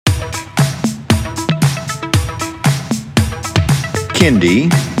Kindy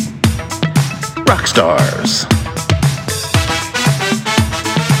Rockstars.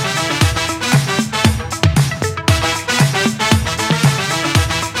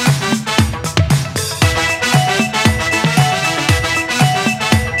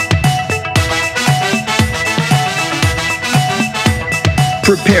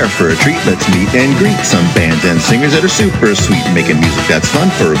 Prepare for a treat, let's meet and greet some bands and singers that are super sweet, making music that's fun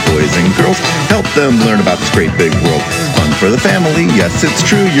for boys and girls. Help them learn about this great big world. Fun for the family, yes it's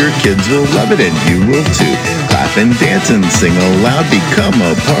true, your kids will love it and you will too. Clap and dance and sing aloud, become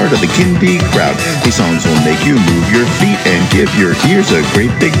a part of the Kindy crowd. These songs will make you move your feet and give your ears a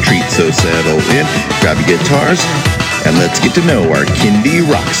great big treat. So settle in, grab your guitars, and let's get to know our Kindy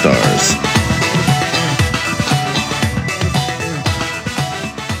Rockstars.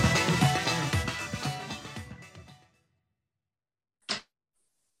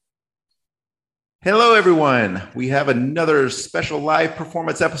 Hello, everyone. We have another special live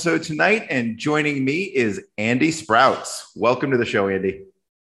performance episode tonight, and joining me is Andy Sprouts. Welcome to the show, Andy.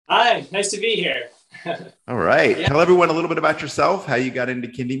 Hi, nice to be here. All right. Yeah. Tell everyone a little bit about yourself, how you got into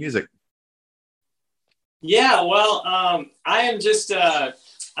Kindy music. Yeah, well, I am just,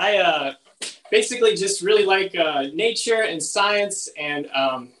 I basically just really like nature and science and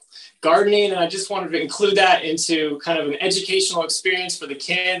gardening, and I just wanted to include that into kind of an educational experience for the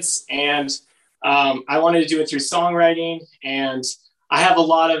kids, and I wanted to do it through songwriting, and I have a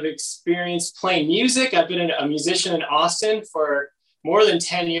lot of experience playing music. I've been a musician in Austin for more than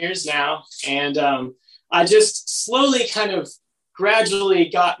 10 years now, and I just slowly kind of gradually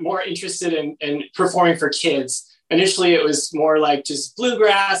got more interested in performing for kids. Initially, it was more like just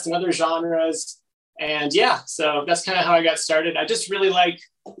bluegrass and other genres, and yeah, so that's kind of how I got started. I just really like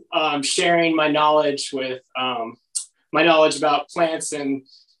sharing my knowledge with my knowledge about plants and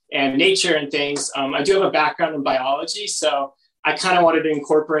nature and things. I do have a background in biology, so I kind of wanted to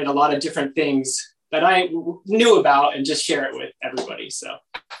incorporate a lot of different things that I knew about and just share it with everybody. So,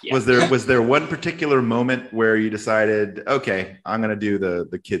 yeah. Was there one particular moment where you decided, okay, I'm going to do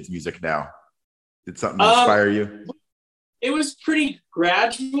the kids' music now? Did something inspire you? It was pretty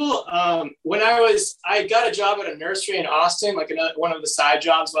gradual. When I got a job at a nursery in Austin, like one of the side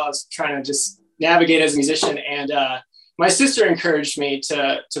jobs while I was trying to just navigate as a musician, and my sister encouraged me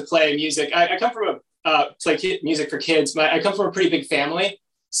to play music. I come from play music for kids. I come from a pretty big family.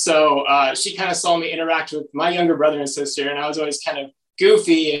 So she kind of saw me interact with my younger brother and sister, and I was always kind of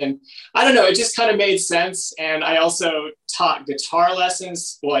goofy. And I don't know, it just kind of made sense. And I also taught guitar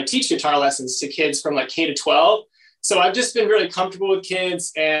lessons. Well, I teach guitar lessons to kids from like K to 12. So I've just been really comfortable with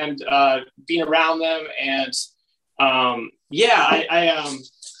kids and being around them. And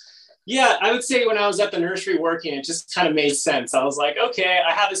I would say when I was at the nursery working, it just kind of made sense. I was like, okay,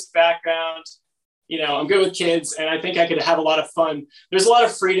 I have this background, I'm good with kids, and I think I could have a lot of fun. There's a lot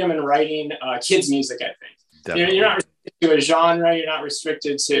of freedom in writing kids music, I think. Definitely. You're not restricted to a genre. You're not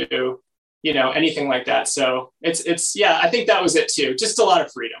restricted to, anything like that. So it's I think that was it too. Just a lot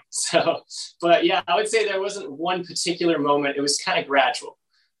of freedom. So, but yeah, I would say there wasn't one particular moment. It was kind of gradual,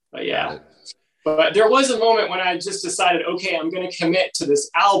 but yeah. But there was a moment when I just decided, okay, I'm going to commit to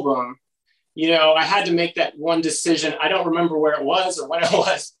this album. I had to make that one decision. I don't remember where it was or when it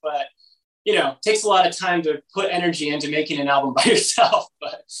was, but, it takes a lot of time to put energy into making an album by yourself.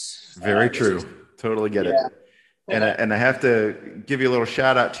 But very true. Totally get it. And I have to give you a little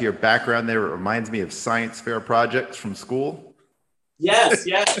shout out to your background there. It reminds me of science fair projects from school. Yes,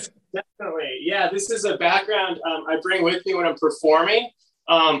 definitely. Yeah, this is a background I bring with me when I'm performing.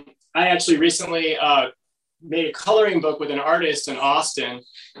 I actually recently made a coloring book with an artist in Austin,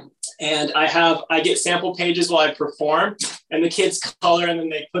 and I get sample pages while I perform, and the kids color, and then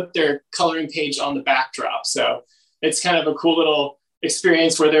they put their coloring page on the backdrop. So it's kind of a cool little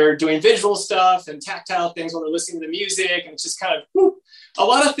experience where they're doing visual stuff and tactile things while they're listening to the music, and it's just kind of a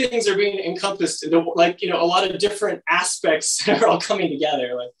lot of things are being encompassed. A lot of different aspects are all coming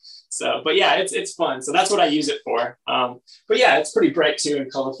together. So, but yeah, it's fun. So that's what I use it for. But yeah, it's pretty bright too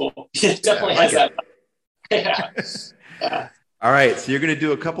and colorful. It definitely has that. Yeah. All right. So you're going to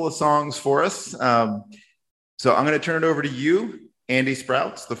do a couple of songs for us. So I'm going to turn it over to you, Andy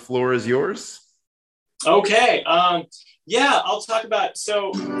Sprouts. The floor is yours. Okay. I'll talk about,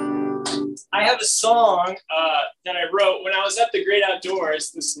 so I have a song that I wrote when I was at the Great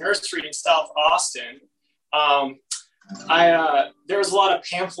Outdoors, this nursery in South Austin. There was a lot of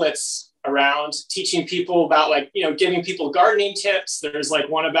pamphlets around teaching people about giving people gardening tips. There's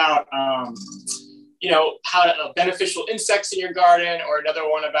one about, how to beneficial insects in your garden, or another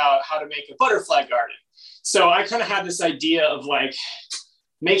one about how to make a butterfly garden. So I kind of had this idea of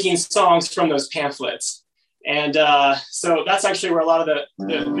making songs from those pamphlets. And so that's actually where a lot of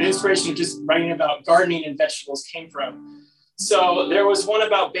the inspiration of just writing about gardening and vegetables came from. So there was one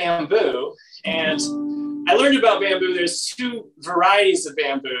about bamboo, and I learned about bamboo. There's two varieties of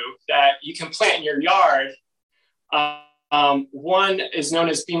bamboo that you can plant in your yard. One is known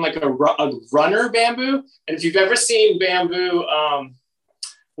as being like a runner bamboo. And if you've ever seen bamboo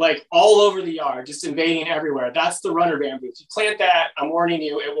like all over the yard, just invading everywhere, that's the runner bamboo. If you plant that, I'm warning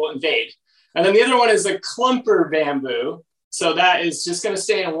you, it will invade. And then the other one is a clumper bamboo. So that is just going to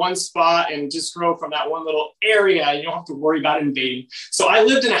stay in one spot and just grow from that one little area. You don't have to worry about invading. So I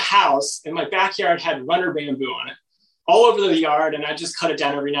lived in a house and my backyard had runner bamboo on it all over the yard. And I just cut it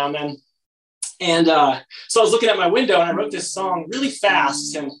down every now and then. And so I was looking at my window and I wrote this song really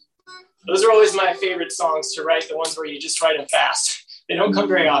fast. And those are always my favorite songs to write, the ones where you just write them fast. They don't come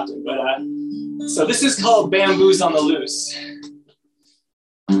very often. But so this is called Bamboos on the Loose.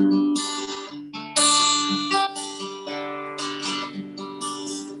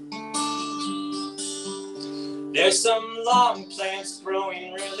 There's some long plants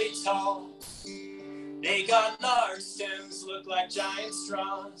growing really tall. They got large stems, look like giant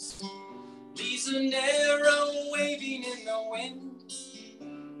straws. Leaves are narrow, waving in the wind.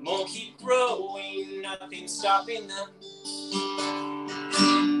 Won't keep growing, nothing stopping them.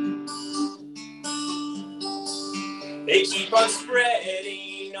 They keep on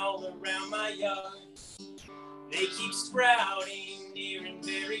spreading all around my yard. They keep sprouting near and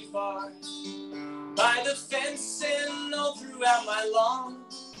very far. By the fence and all throughout my lawn.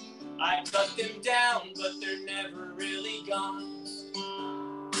 I cut them down, but they're never really gone.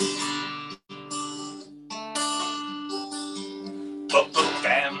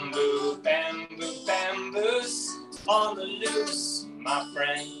 Bamboo, bamboo, bamboos on the loose, my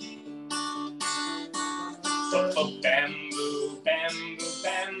friend. Bamboo, bamboo,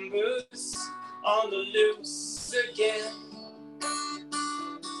 bamboos on the loose again.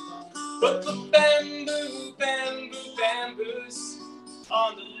 Bamboo, bamboo, bamboos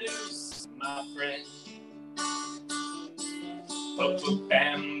on the loose, my friend. Bamboo,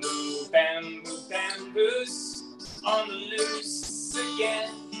 bamboo, bamboos on the loose again.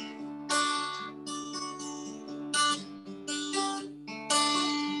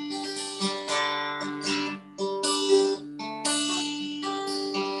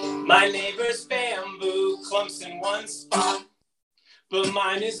 My neighbor's bamboo clumps in one spot, but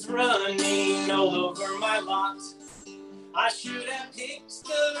mine is running all over my lot. I should have picked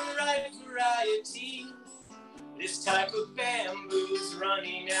the right variety. This type of bamboo's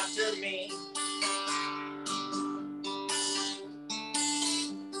running after me.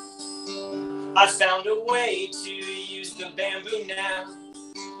 I found a way to use the bamboo now.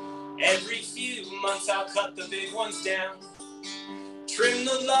 Every few months I'll cut the big ones down. Trim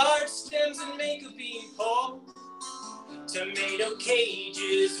the large stems and make a bean pole. Tomato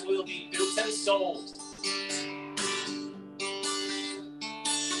cages will be built and sold.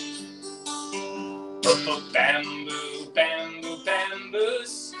 Bamboo, bamboo,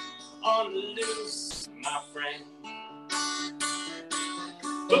 bamboos on the loose, my friend.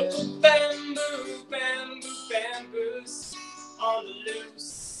 Bamboo, bamboo, bamboos on the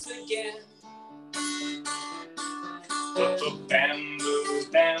loose again. Bamboo, bamboo,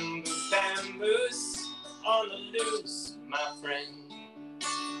 bamboos on the loose, my friend.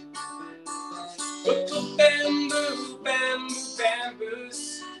 Bamboo, bamboo,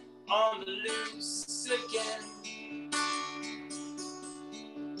 bamboos on the loose again.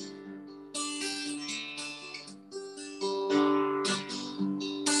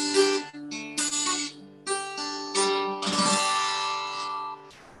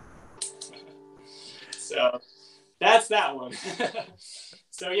 So that's that one.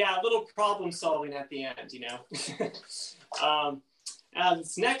 So yeah, a little problem solving at the end, you know.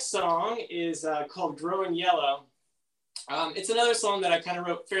 This next song is called Growing Yellow. It's another song that I kind of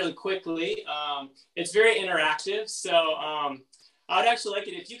wrote fairly quickly. It's very interactive, so I would actually like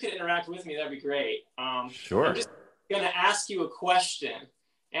it if you could interact with me. That'd be great. Sure. I'm just going to ask you a question,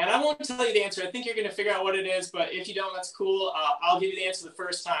 and I won't tell you the answer. I think you're going to figure out what it is, but if you don't, that's cool. I'll give you the answer the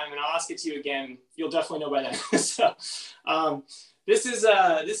first time, and I'll ask it to you again. You'll definitely know by then. So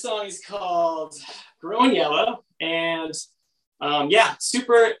this song is called Growing Yellow, and yeah,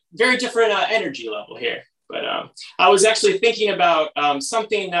 very different energy level here. But I was actually thinking about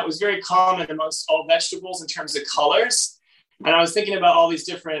something that was very common amongst all vegetables in terms of colors. And I was thinking about all these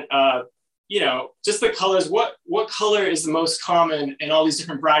different, just the colors. What color is the most common in all these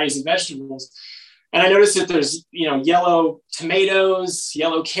different varieties of vegetables? And I noticed that there's, yellow tomatoes,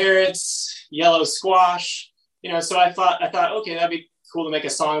 yellow carrots, yellow squash. So I thought, okay, that'd be cool to make a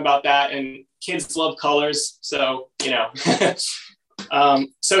song about that. And kids love colors. So, you know,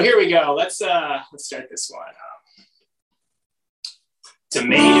 so here we go. Let's start this one.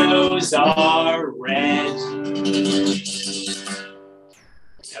 Tomatoes are red.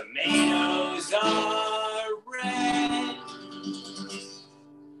 Tomatoes are red.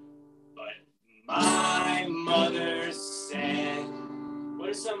 But my mother said, what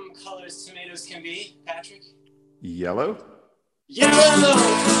are some colors tomatoes can be, Patrick? Yellow. Yellow.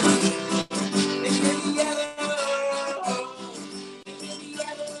 They can be yellow. They can be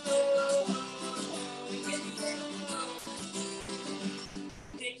yellow. They can be yellow.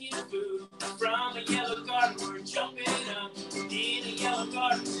 Taking food from a yellow garden, we're jumping up. In a yellow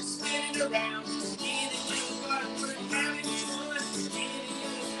garden, we're spinning around. In a yellow garden, we're having fun. In a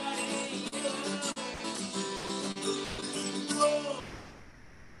yellow garden,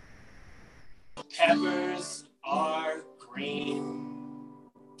 peppers are green.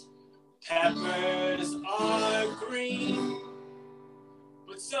 Peppers are green.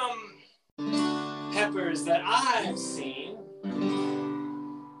 But some peppers that I've seen,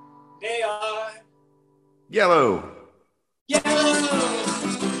 they are Yellow. yellow.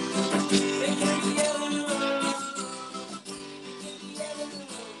 They can be yellow. They can be yellow.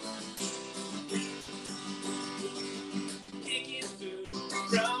 Taking food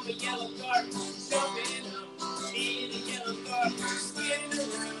from a yellow garden, jumping up in a yellow garden, spinning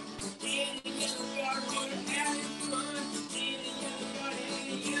around in a yellow garden, we're having fun in a yellow garden,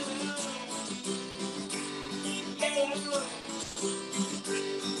 yellow.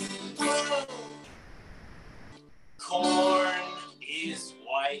 Whoa. Corn is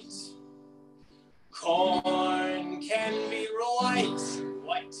white. Corn can be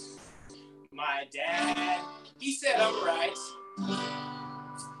white. My dad, he said I'm right.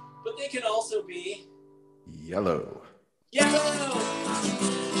 But they can also be Yellow. yellow. They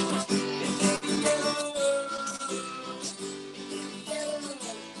can be yellow. Yellow.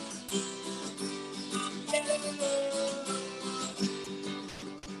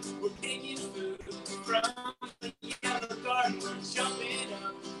 We're picking food from the yellow garden. We're jumping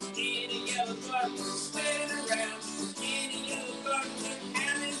up in a yellow garden. We're spinning around in a yellow garden. We're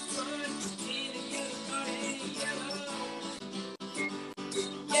having fun in a yellow garden.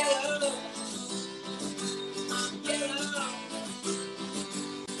 Yellow.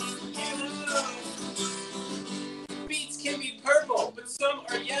 Beets can be purple, but some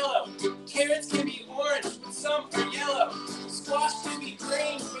are yellow. Carrots can be orange, but some are yellow. Squash can be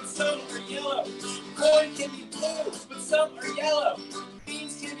green, but some are yellow. Corn can be blue, but some are yellow.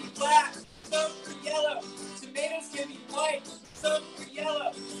 Beans can be black, some are yellow. Tomatoes can be white, some are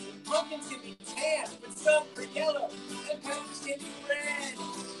yellow. Pumpkins can be tan, but some are yellow. And peppers can be red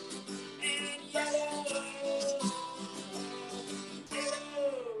and yellow.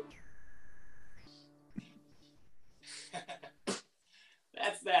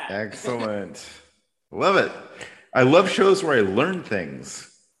 That's that. Excellent. Love it. I love shows where I learn things.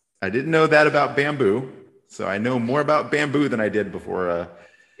 I didn't know that about bamboo, so I know more about bamboo than I did before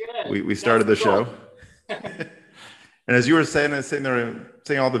we started the show. And as you were saying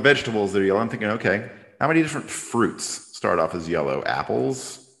all the vegetables that are yellow, I'm thinking, okay, how many different fruits start off as yellow?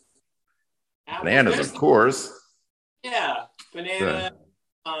 Apples, bananas, of course. Yeah, banana.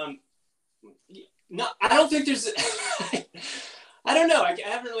 No, I don't think there's. I don't know. I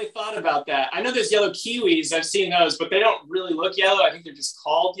haven't really thought about that. I know there's yellow kiwis. I've seen those, but they don't really look yellow. I think they're just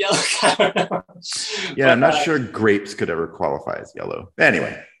called yellow. I don't know. Yeah, but, I'm not sure grapes could ever qualify as yellow.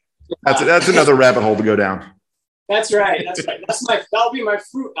 Anyway, that's another rabbit hole to go down. That's right. That'll be my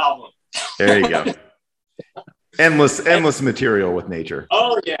fruit album. There you go. Endless material with nature.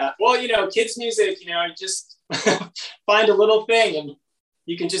 Oh yeah. Well, kids music. You just find a little thing and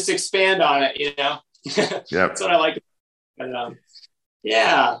you can just expand on it. Yep. That's what I like. But,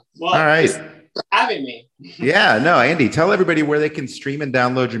 yeah. Well, all right. Thanks for having me. Yeah. No, Andy, tell everybody where they can stream and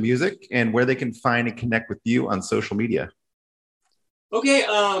download your music and where they can find and connect with you on social media. Okay.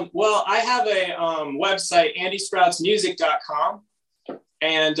 Well, I have a website, andysproutsmusic.com.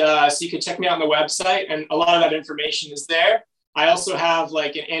 And so you can check me out on the website, and a lot of that information is there. I also have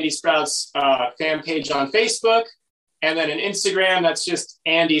like an Andy Sprouts fan page on Facebook, and then an Instagram that's just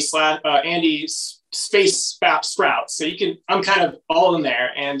Andy space Sprouts. So I'm kind of all in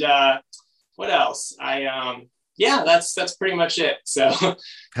there. And what else? That's pretty much it. So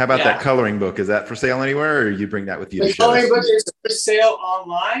how about that coloring book? Is that for sale anywhere, or you bring that with you? The coloring book is for sale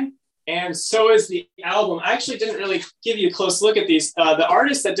online. And so is the album. I actually didn't really give you a close look at these. The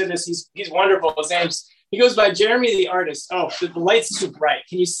artist that did this, he's wonderful. He goes by Jeremy the Artist. Oh, the light's too bright.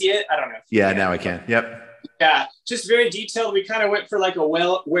 Can you see it? I don't know. Yeah, now I can. Yep. Yeah, just very detailed. We kind of went for like a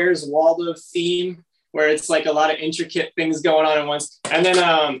Where's Waldo theme, where it's like a lot of intricate things going on at once. And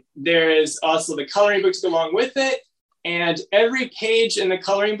then there is also the coloring book to go along with it. And every page in the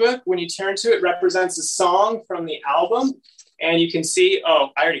coloring book, when you turn to it, represents a song from the album. And you can see,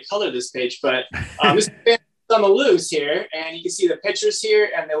 I already colored this page, but this is on the loose here. And you can see the pictures here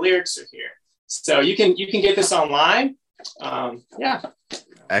and the lyrics are here. So you can get this online. Yeah.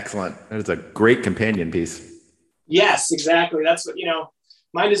 Excellent. That is a great companion piece. Yes, exactly. That's what,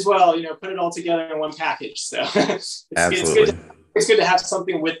 might as well, put it all together in one package. So Absolutely. It's good to have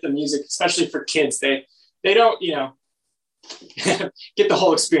something with the music, especially for kids. They don't, get the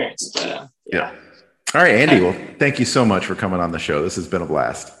whole experience. But, yeah. All right, Andy. Well, thank you so much for coming on the show. This has been a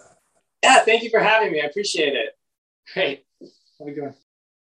blast. Yeah. Thank you for having me. I appreciate it. Great. Have a good one.